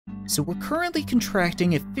So we're currently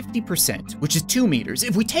contracting at 50%, which is 2 meters.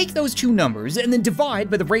 If we take those two numbers and then divide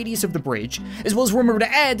by the radius of the bridge, as well as remember to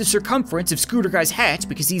add the circumference of Scooter Guy's hat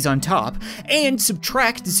because he's on top, and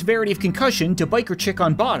subtract the severity of concussion to Biker Chick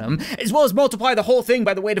on bottom, as well as multiply the whole thing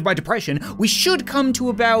by the weight of my depression, we should come to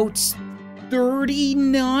about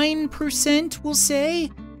 39%, we'll say?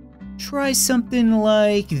 Try something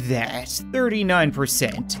like that.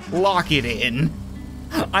 39%. Lock it in.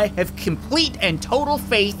 I have complete and total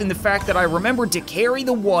faith in the fact that I remembered to carry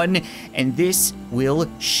the 1, and this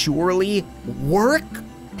will surely work.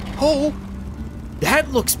 Oh,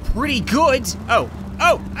 that looks pretty good. Oh.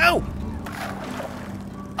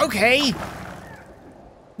 Okay.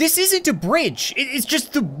 This isn't a bridge. It's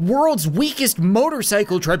just the world's weakest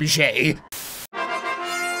motorcycle trebuchet.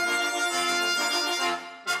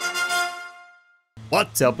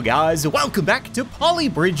 What's up, guys? Welcome back to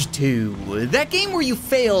Polybridge 2, that game where you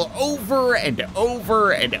fail over and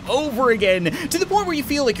over and over again to the point where you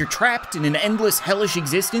feel like you're trapped in an endless, hellish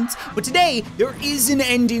existence, but today, there is an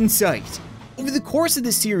end in sight. Over the course of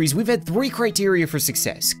this series, we've had 3 criteria for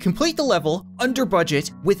success: complete the level, under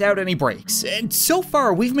budget, without any breaks, and so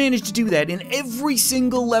far, we've managed to do that in every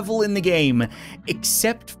single level in the game,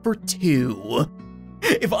 except for 2.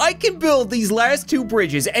 If I can build these last 2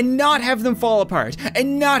 bridges and not have them fall apart,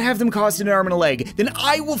 and not have them cost an arm and a leg, then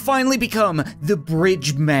I will finally become the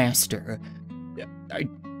Bridge Master. I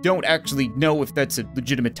don't actually know if that's a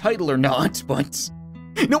legitimate title or not, but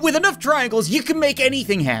no, with enough triangles, you can make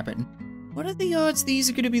anything happen. What are the odds these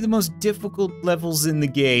are gonna be the most difficult levels in the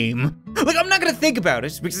game? Like, I'm not gonna think about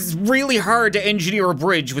it, because it's really hard to engineer a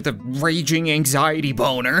bridge with a raging anxiety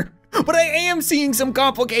boner. But I am seeing some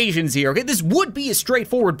complications here, okay? This would be a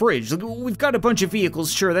straightforward bridge. Like, we've got a bunch of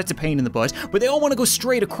vehicles, sure, that's a pain in the butt, but they all want to go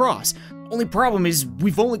straight across. Only problem is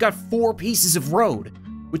we've only got 4 pieces of road,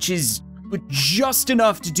 which is just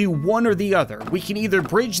enough to do one or the other. We can either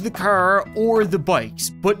bridge the car or the bikes,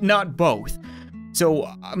 but not both. So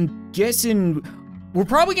I'm guessing we're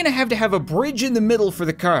probably gonna have a bridge in the middle for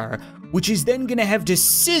the car, which is then gonna have to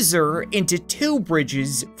scissor into 2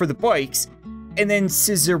 bridges for the bikes, and then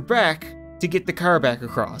scissor back to get the car back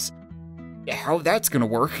across. How that's gonna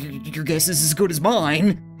work, your guess is as good as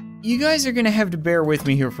mine. You guys are gonna have to bear with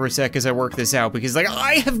me here for a sec as I work this out, because like,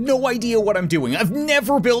 I have no idea what I'm doing. I've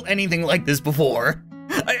never built anything like this before.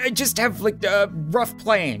 I just have like a rough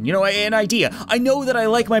plan, you know, an idea. I know that I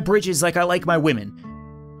like my bridges like I like my women.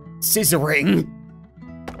 Scissoring.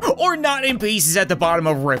 Or not in pieces at the bottom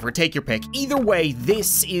of a river, take your pick. Either way,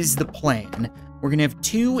 this is the plan. We're gonna have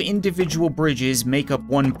 2 individual bridges make up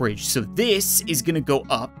 1 bridge. So this is gonna go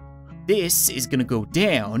up, this is gonna go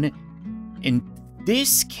down, and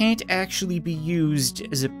this can't actually be used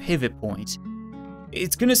as a pivot point.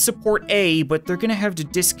 It's gonna support A, but they're gonna have to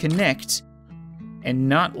disconnect, and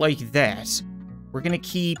not like that. We're gonna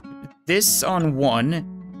keep this on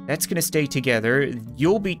 1, that's gonna stay together,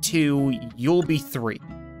 you'll be 2, you'll be 3.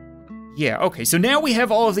 Yeah, okay, so now we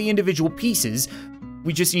have all of the individual pieces.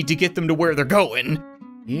 We just need to get them to where they're going.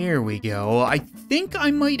 Here we go. I think I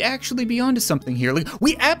might actually be onto something here. Like,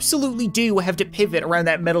 we absolutely do have to pivot around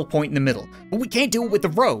that metal point in the middle, but we can't do it with the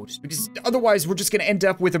road, because otherwise we're just gonna end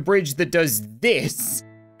up with a bridge that does this.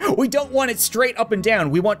 We don't want it straight up and down.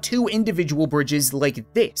 We want 2 individual bridges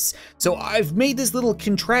like this. So I've made this little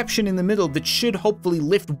contraption in the middle that should hopefully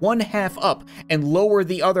lift 1 half up and lower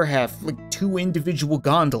the other half, like 2 individual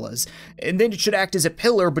gondolas. And then it should act as a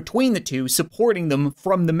pillar between the 2, supporting them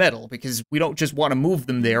from the metal, because we don't just want to move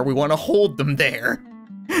them there, we want to hold them there.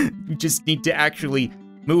 We just need to actually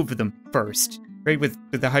move them first, right, with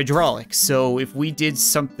the hydraulics. So if we did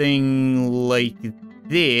something like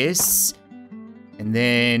this, and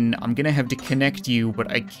then I'm gonna have to connect you,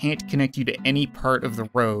 but I can't connect you to any part of the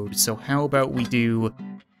road. So how about we do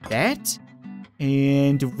that?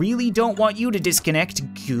 And really don't want you to disconnect.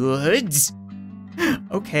 Good.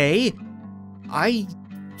 Okay. I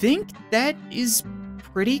think that is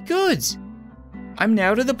pretty good. I'm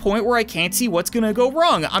now to the point where I can't see what's gonna go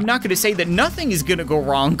wrong. I'm not gonna say that nothing is gonna go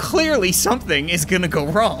wrong. Clearly something is gonna go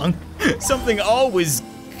wrong. Something always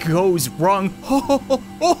goes wrong.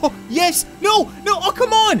 Oh, yes, no, oh,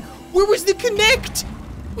 come on. Where was the connect?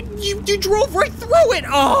 You drove right through it.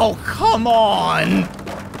 Oh, come on.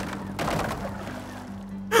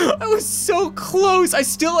 I was so close. I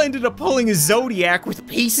still ended up pulling a Zodiac with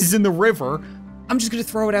pieces in the river. I'm just gonna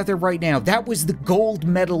throw it out there right now. That was the gold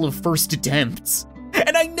medal of first attempts.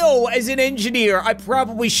 And I know, as an engineer, I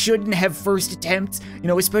probably shouldn't have first attempts, you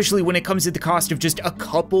know, especially when it comes at the cost of just a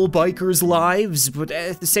couple bikers' lives, but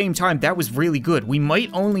at the same time, that was really good. We might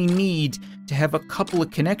only need to have a couple of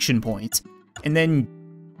connection points, and then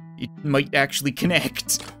it might actually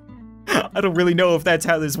connect. I don't really know if that's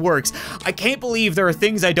how this works. I can't believe there are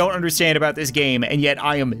things I don't understand about this game, and yet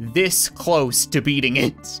I am this close to beating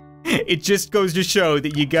it. It just goes to show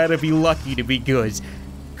that you gotta be lucky to be good.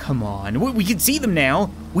 Come on, we can see them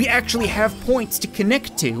now. We actually have points to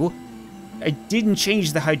connect to. I didn't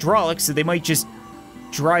change the hydraulics, so they might just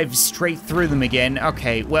drive straight through them again.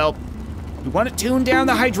 Okay, well, we want to tune down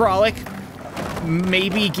the hydraulic.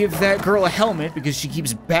 Maybe give that girl a helmet because she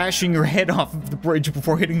keeps bashing her head off of the bridge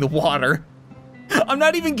before hitting the water. I'm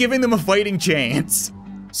not even giving them a fighting chance.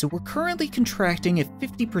 So we're currently contracting at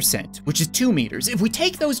 50%, which is 2 meters. If we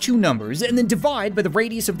take those two numbers and then divide by the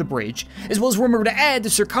radius of the bridge, as well as remember to add the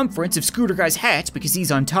circumference of Scooter Guy's hat because he's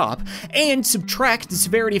on top, and subtract the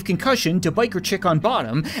severity of concussion to Biker Chick on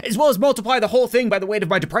bottom, as well as multiply the whole thing by the weight of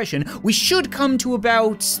my depression, we should come to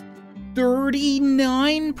about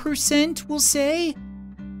 39%, we'll say?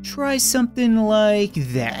 Try something like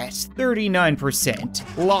that.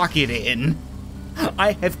 39%. Lock it in.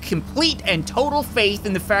 I have complete and total faith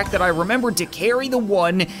in the fact that I remembered to carry the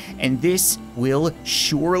 1, and this will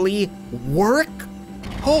surely work.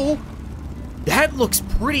 Oh, that looks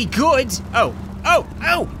pretty good. Oh.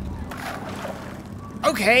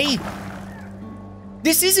 Okay.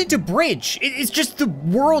 This isn't a bridge. It's just the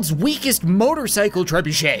world's weakest motorcycle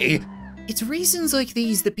trebuchet. It's reasons like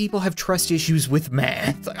these that people have trust issues with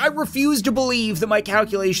math. I refuse to believe that my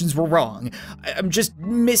calculations were wrong. I'm just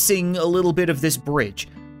missing a little bit of this bridge.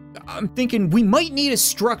 I'm thinking we might need a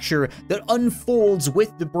structure that unfolds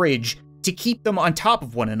with the bridge to keep them on top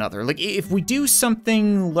of one another. Like if we do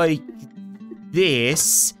something like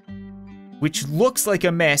this, which looks like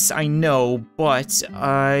a mess, I know, but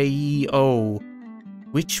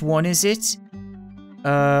which one is it?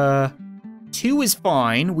 2 is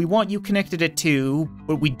fine. We want you connected at 2,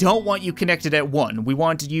 but we don't want you connected at 1. We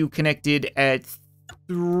want you connected at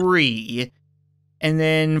 3. And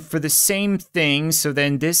then for the same thing, so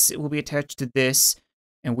then this will be attached to this,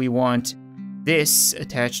 and we want this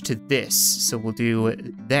attached to this. So we'll do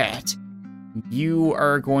that. You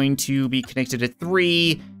are going to be connected at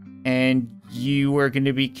 3, and you are going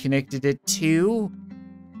to be connected at 2.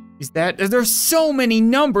 Is that, there's so many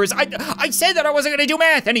numbers. I said that I wasn't gonna do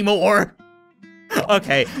math anymore.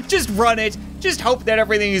 Okay, just run it. Just hope that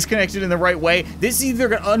everything is connected in the right way. This is either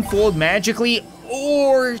gonna unfold magically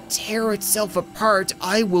or tear itself apart.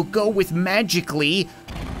 I will go with magically.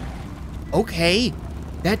 Okay,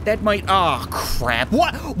 that might, crap.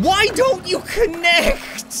 Why don't you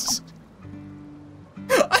connect?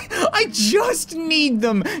 I just need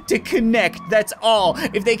them to connect, that's all.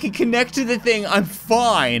 If they can connect to the thing, I'm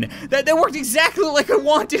fine. That worked exactly like I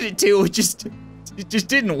wanted it to, it just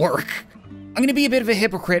didn't work. I'm gonna be a bit of a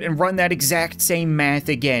hypocrite and run that exact same math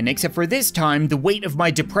again, except for this time, the weight of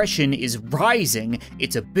my depression is rising.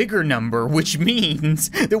 It's a bigger number, which means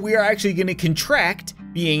that we are actually gonna contract,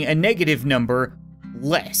 being a negative number,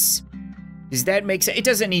 less. Does that make sense? It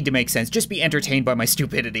doesn't need to make sense, just be entertained by my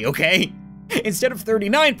stupidity, okay? Instead of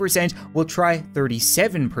 39%, we'll try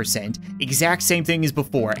 37%. Exact same thing as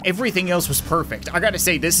before. Everything else was perfect. I gotta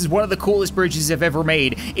say, this is one of the coolest bridges I've ever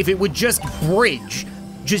made. If it would just bridge,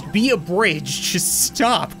 just be a bridge, just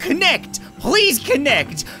stop, connect, please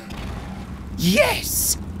connect.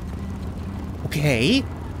 Yes. Okay,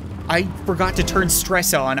 I forgot to turn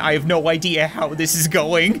stress on. I have no idea how this is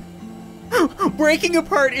going. Breaking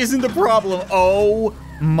apart isn't the problem. Oh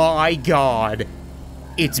my God.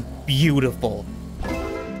 It's beautiful.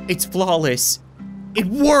 It's flawless. It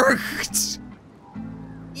worked!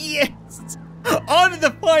 Yes! On to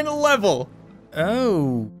the final level!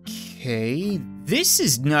 Okay, this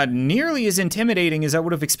is not nearly as intimidating as I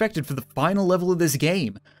would have expected for the final level of this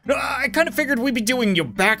game. I kind of figured we'd be doing your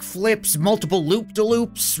backflips, multiple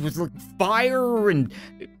loop-de-loops with like fire and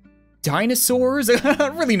dinosaurs. I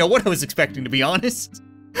don't really know what I was expecting, to be honest.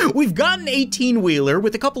 We've got an 18-wheeler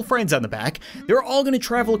with a couple friends on the back. They're all gonna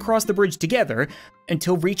travel across the bridge together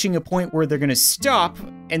until reaching a point where they're gonna stop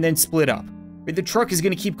and then split up. The truck is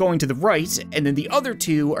gonna keep going to the right, and then the other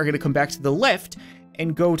two are gonna come back to the left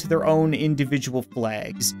and go to their own individual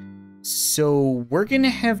flags. So we're gonna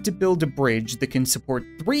have to build a bridge that can support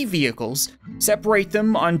 3 vehicles, separate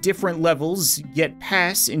them on different levels, yet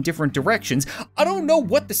pass in different directions. I don't know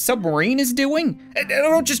what the submarine is doing. I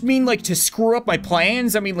don't just mean like to screw up my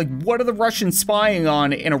plans. I mean like, what are the Russians spying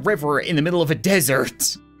on in a river in the middle of a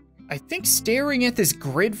desert? I think staring at this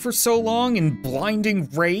grid for so long in blinding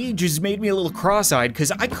rage has made me a little cross-eyed, because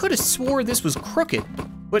I could have swore this was crooked,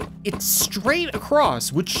 but it's straight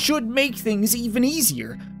across, which should make things even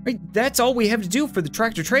easier. Right? That's all we have to do for the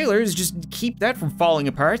tractor trailer, is just keep that from falling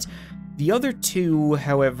apart. The other two,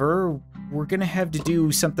 however, we're gonna have to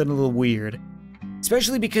do something a little weird.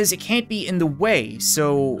 especially because it can't be in the way,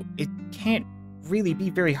 so it can't really be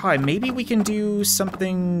very high. Maybe we can do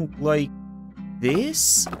something like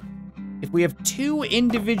this? If we have 2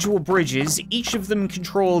 individual bridges, each of them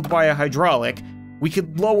controlled by a hydraulic, we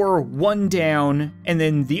could lower one down and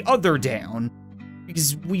then the other down,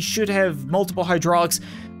 because we should have multiple hydraulics,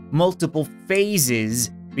 multiple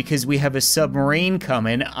phases, because we have a submarine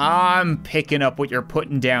coming. I'm picking up what you're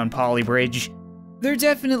putting down, Polybridge. There are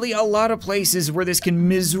definitely a lot of places where this can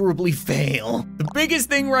miserably fail. The biggest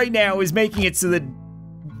thing right now is making it so that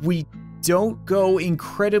we don't go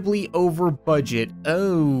incredibly over budget.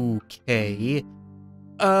 Okay.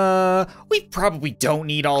 We probably don't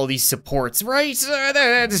need all these supports, right?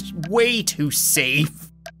 That's way too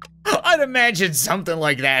safe. I'd imagine something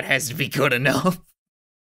like that has to be good enough.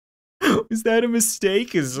 Is that a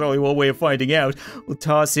mistake? Is only one way of finding out. We'll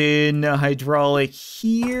toss in a hydraulic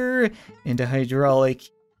here and a hydraulic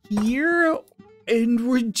here, and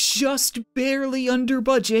we're just barely under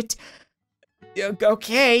budget.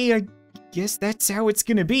 Okay, I guess that's how it's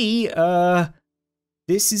gonna be.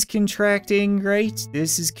 This is contracting, right?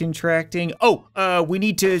 This is contracting. Oh, we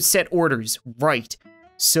need to set orders, right.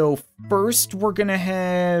 So first we're gonna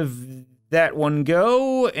have that one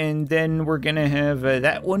go, and then we're gonna have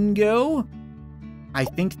that one go. I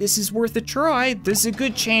think this is worth a try. There's a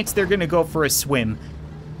good chance they're gonna go for a swim.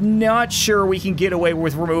 Not sure we can get away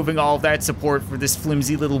with removing all of that support for this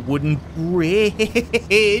flimsy little wooden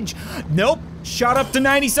bridge. Nope, shot up to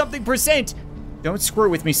 90-something%. Don't screw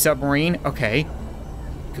with me, submarine. Okay,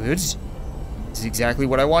 good. This is exactly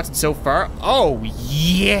what I wanted so far. Oh,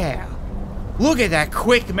 yeah. Look at that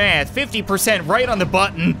quick math, 50% right on the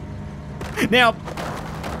button. Now,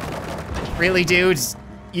 really, dudes,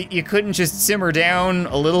 you couldn't just simmer down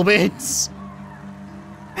a little bit?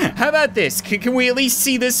 How about this? Can we at least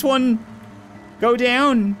see this one go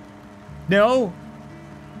down? No?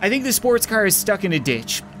 I think the sports car is stuck in a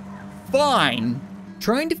ditch. Fine.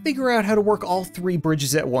 Trying to figure out how to work all 3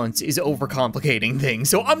 bridges at once is overcomplicating things,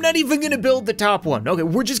 so I'm not even gonna build the top one. Okay,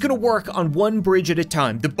 we're just gonna work on one bridge at a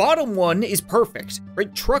time. The bottom one is perfect,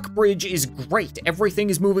 right? Truck bridge is great. Everything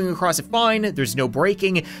is moving across it fine. There's no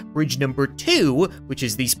braking. Bridge number 2, which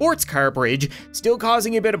is the sports car bridge, still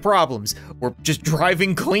causing a bit of problems. We're just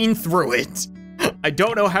driving clean through it. I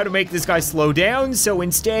don't know how to make this guy slow down, so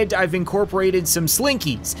instead I've incorporated some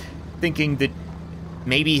slinkies, thinking that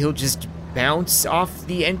maybe he'll just bounce off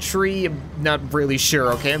the entry. I'm not really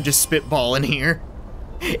sure, okay? I'm just spitballing here.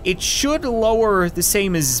 It should lower the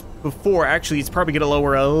same as before. Actually, it's probably gonna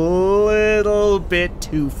lower a little bit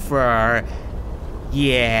too far.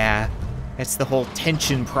 Yeah, that's the whole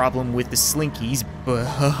tension problem with the slinkies, but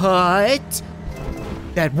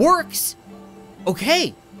that works.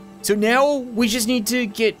 Okay, so now we just need to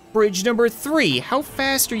get bridge number 3. How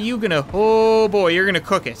fast are you gonna, oh boy, you're gonna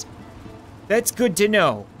cook it. That's good to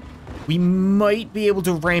know. We might be able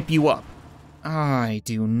to ramp you up. I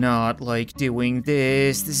do not like doing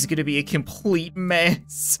this. This is gonna be a complete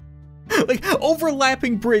mess. Like,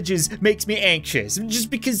 overlapping bridges makes me anxious, just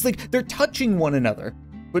because, like, they're touching one another,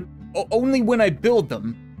 but only when I build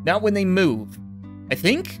them, not when they move. I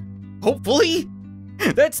think? Hopefully?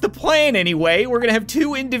 That's the plan anyway. We're gonna have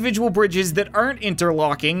 2 individual bridges that aren't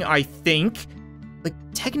interlocking, I think. Like,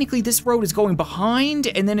 technically this road is going behind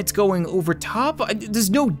and then it's going over top.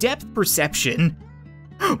 There's no depth perception.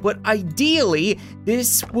 But ideally,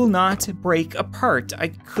 this will not break apart. I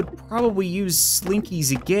could probably use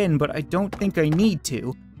slinkies again, but I don't think I need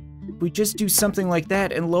to. If we just do something like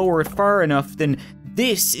that and lower it far enough, then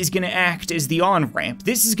this is gonna act as the on-ramp.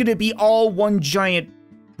 This is gonna be all one giant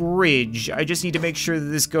bridge. I just need to make sure that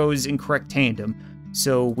this goes in correct tandem.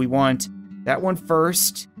 So we want that one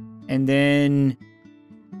first, and then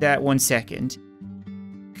that one second.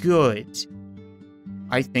 Good.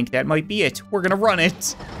 I think that might be it. We're gonna run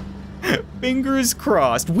it. Fingers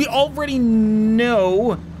crossed. We already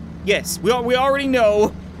know, yes, we already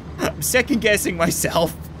know, I'm second guessing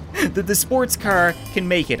myself, that the sports car can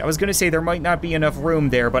make it. I was gonna say there might not be enough room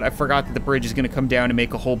there, but I forgot that the bridge is gonna come down and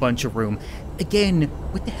make a whole bunch of room. Again,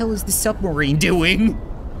 what the hell is the submarine doing?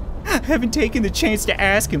 I haven't taken the chance to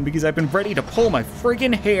ask him because I've been ready to pull my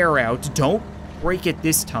friggin' hair out. Don't break it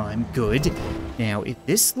this time. Good. Now, if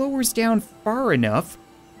this lowers down far enough,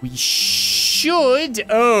 we should...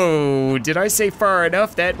 Oh, did I say far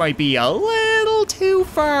enough? That might be a little too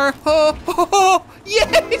far. Oh,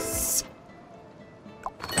 yes!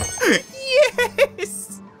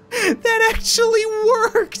 Yes! That actually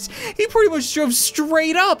worked! He pretty much drove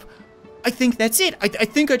straight up. I think that's it. I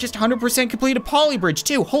think I just 100% completed Polybridge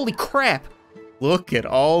too. Holy crap. Look at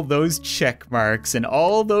all those check marks and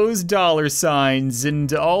all those dollar signs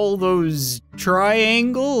and all those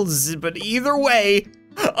triangles. But either way,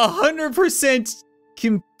 100%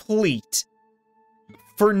 complete.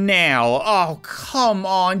 For now. Oh, come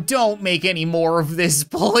on. Don't make any more of this,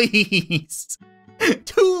 please.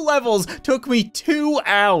 2 levels took me 2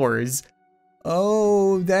 hours.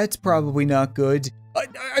 Oh, that's probably not good.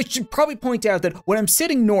 I should probably point out that when I'm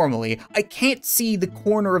sitting normally, I can't see the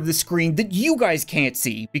corner of the screen that you guys can't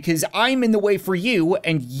see because I'm in the way for you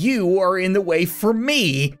and you are in the way for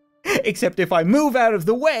me. Except if I move out of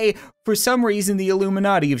the way, for some reason the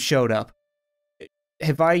Illuminati have showed up.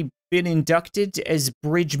 Have I been inducted as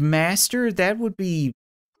Bridge Master? That would be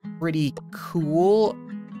pretty cool.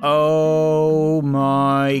 Oh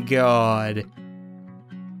my god.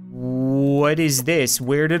 What is this?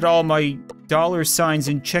 Where did all my dollar signs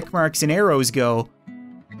and check marks and arrows go?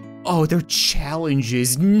 Oh, they're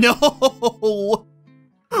challenges. No!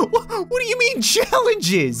 What do you mean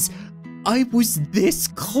challenges? I was this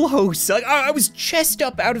close. I was chest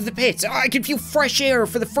up out of the pits. I could feel fresh air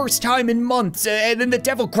for the first time in months, and then the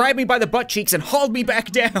devil grabbed me by the butt cheeks and hauled me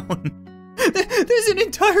back down. There's an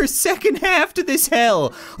entire second half to this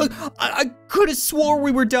hell. I could have swore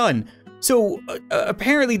we were done. So,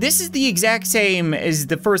 apparently this is the exact same as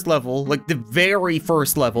the first level, like the very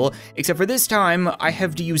first level, except for this time I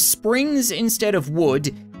have to use springs instead of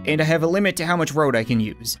wood, and I have a limit to how much road I can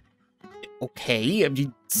use. Okay, I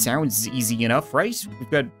mean, sounds easy enough, right?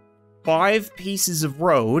 We've got 5 pieces of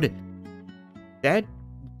road. That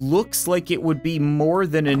looks like it would be more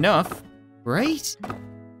than enough, right?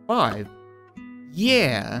 5.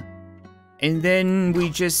 Yeah. And then we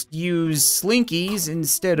just use slinkies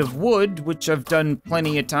instead of wood, which I've done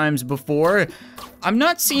plenty of times before. I'm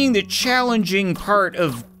not seeing the challenging part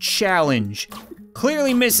of challenge.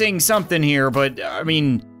 Clearly missing something here, but I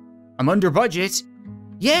mean, I'm under budget.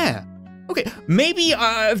 Yeah. Okay, maybe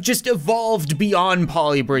I've just evolved beyond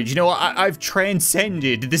Polybridge. You know, I've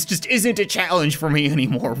transcended. This just isn't a challenge for me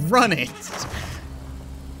anymore. Run it.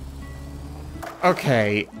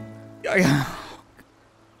 Okay.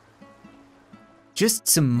 Just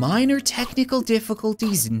some minor technical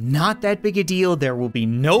difficulties, not that big a deal. There will be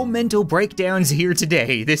no mental breakdowns here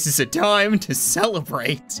today. This is a time to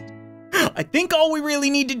celebrate. I think all we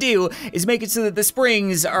really need to do is make it so that the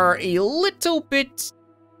springs are a little bit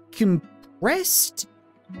compressed?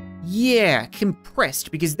 Yeah,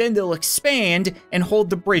 compressed, because then they'll expand and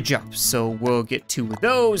hold the bridge up. So we'll get 2 of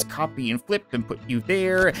those, copy and flip and put you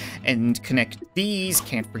there, and connect these.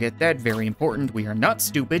 Can't forget that, very important. We are not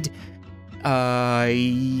stupid.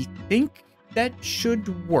 I think that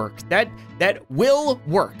should work. That will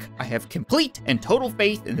work. I have complete and total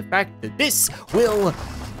faith in the fact that this will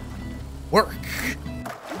work.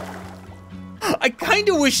 I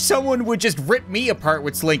kinda wish someone would just rip me apart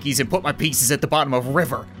with slinkies and put my pieces at the bottom of a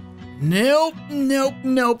river. Nope, nope,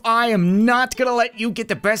 nope. I am not gonna let you get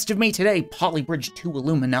the best of me today, Polybridge 2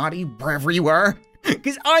 Illuminati, wherever you are.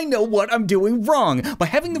 Because I know what I'm doing wrong. By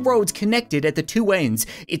having the roads connected at the 2 ends,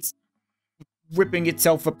 it's ripping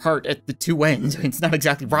itself apart at the 2 ends. It's not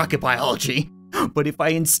exactly rocket biology. But if I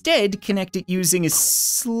instead connect it using a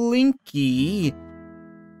slinky,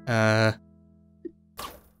 I'm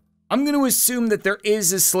gonna assume that there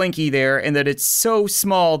is a slinky there and that it's so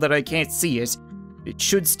small that I can't see it. It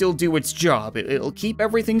should still do its job. It'll keep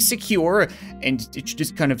everything secure and it should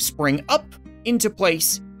just kind of spring up into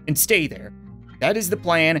place and stay there. That is the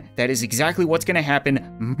plan. That is exactly what's gonna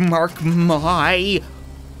happen. Mark my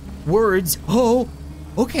words. Oh,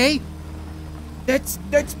 okay. That's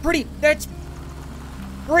pretty good.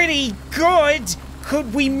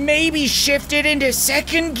 Could we maybe shift it into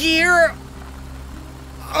 2nd gear?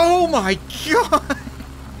 Oh my god.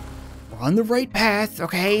 We're on the right path,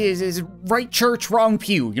 okay? Is right church, wrong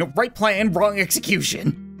pew. You know, right plan, wrong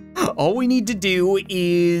execution. All we need to do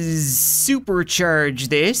is supercharge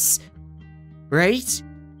this, right?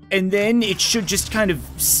 And then it should just kind of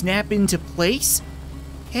snap into place.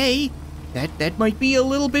 Hey, that might be a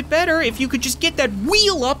little bit better if you could just get that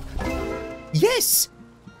wheel up. Yes!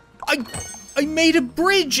 I made a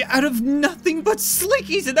bridge out of nothing but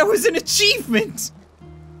slickies, and that was an achievement!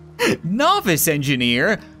 Novice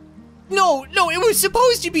engineer? No, it was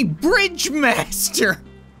supposed to be Bridge Master!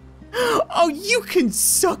 Oh, you can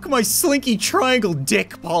suck my slinky triangle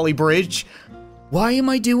dick, Polybridge. Why am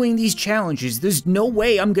I doing these challenges? There's no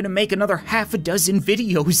way I'm gonna make another 6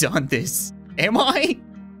 videos on this. Am I?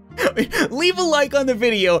 Leave a like on the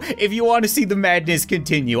video if you want to see the madness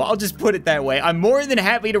continue. I'll just put it that way. I'm more than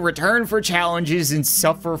happy to return for challenges and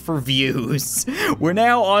suffer for views. We're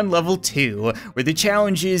now on level 2, where the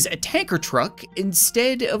challenge is a tanker truck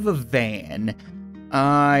instead of a van.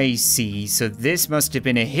 I see, so this must have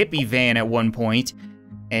been a hippie van at one point,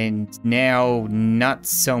 and now not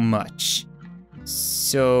so much.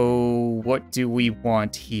 So what do we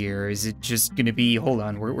want here? Is it just gonna be, hold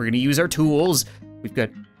on, we're gonna use our tools. We've got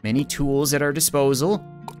many tools at our disposal.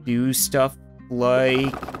 Do stuff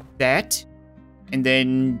like that. And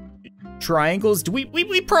then triangles.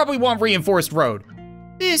 We probably want reinforced road.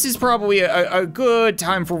 This is probably a good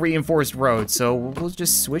time for reinforced road. So we'll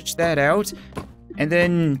just switch that out. And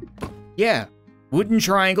then, yeah, wooden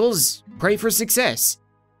triangles, pray for success.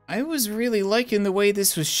 I was really liking the way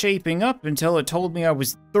this was shaping up until it told me I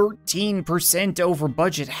was 13% over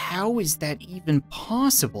budget. How is that even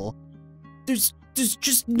possible? There's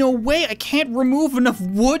just no way. I can't remove enough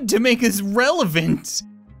wood to make this relevant.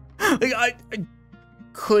 Like, I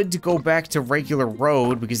could go back to regular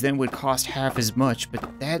road because then it would cost half as much,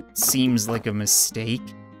 but that seems like a mistake.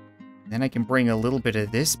 Then I can bring a little bit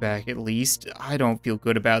of this back at least. I don't feel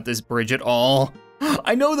good about this bridge at all.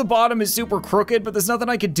 I know the bottom is super crooked, but there's nothing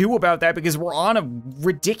I could do about that because we're on a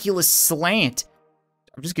ridiculous slant.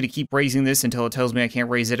 I'm just gonna keep raising this until it tells me I can't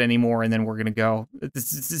raise it anymore, and then we're gonna go.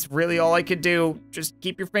 This is really all I could do. Just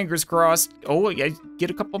keep your fingers crossed. Oh, I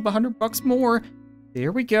get a couple of $100 more.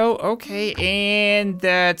 There we go, okay, and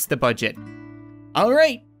that's the budget. All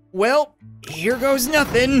right, well, here goes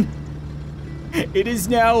nothing. It is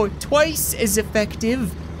now twice as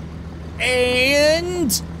effective,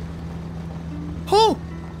 and, oh,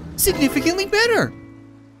 significantly better.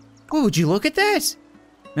 Oh, would you look at that?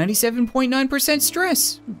 97.9%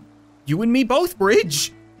 stress. You and me both,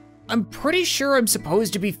 Bridge. I'm pretty sure I'm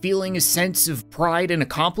supposed to be feeling a sense of pride and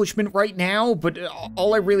accomplishment right now, but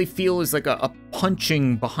all I really feel is like a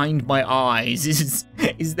punching behind my eyes.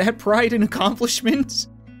 Is that pride and accomplishment?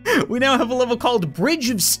 We now have a level called Bridge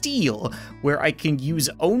of Steel, where I can use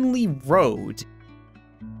only road.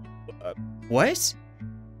 What?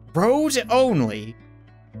 Road only?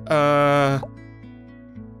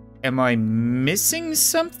 Am I missing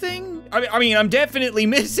something? I mean, I'm definitely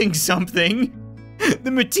missing something.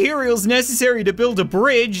 The materials necessary to build a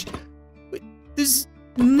bridge. There's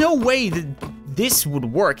no way that this would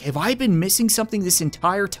work. Have I been missing something this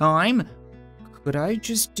entire time? Could I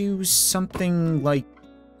just do something like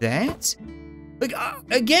that? Like,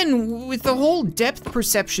 again, with the whole depth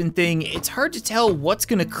perception thing, it's hard to tell what's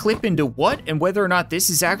gonna clip into what and whether or not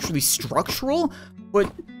this is actually structural,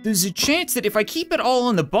 but there's a chance that if I keep it all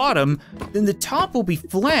on the bottom, then the top will be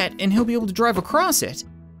flat and he'll be able to drive across it.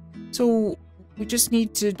 So we just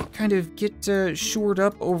need to kind of get shored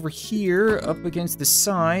up over here, up against the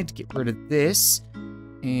side, get rid of this,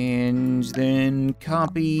 and then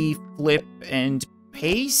copy, flip, and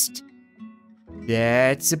paste.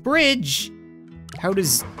 That's a bridge. How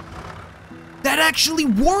does... That actually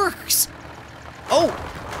works! Oh,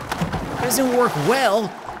 doesn't work well.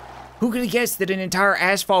 Who could have guessed that an entire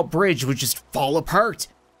asphalt bridge would just fall apart?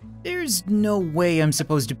 There's no way I'm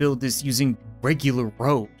supposed to build this using regular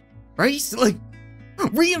road, right? Like,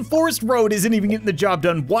 reinforced road isn't even getting the job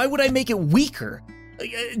done. Why would I make it weaker?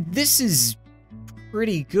 This is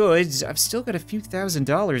pretty good. I've still got a few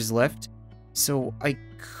 $1,000s left, so I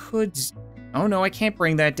could... Oh no, I can't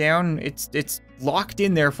bring that down. It's locked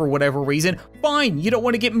in there for whatever reason. Fine, you don't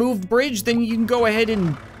want to get moved, bridge, then you can go ahead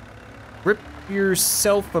and rip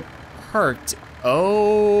yourself apart.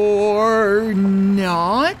 Or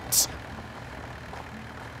not?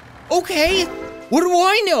 Okay, what do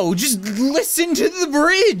I know? Just listen to the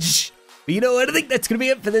bridge. But you know what, I think that's gonna be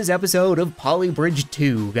it for this episode of Poly Bridge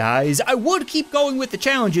 2, guys. I would keep going with the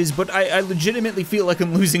challenges, but I legitimately feel like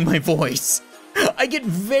I'm losing my voice. I get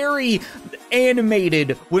very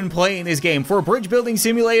animated when playing this game. For a bridge building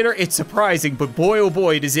simulator, it's surprising, but boy oh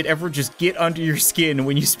boy does it ever just get under your skin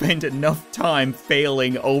when you spend enough time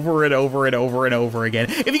failing over and over and over and over again.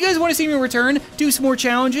 If you guys want to see me return, do some more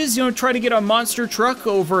challenges, you know, try to get a monster truck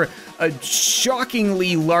over a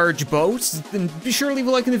shockingly large boat, then be sure to leave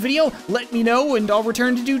a like in the video, let me know, and I'll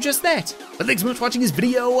return to do just that. But thanks so much for watching this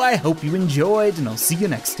video, I hope you enjoyed, and I'll see you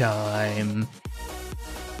next time.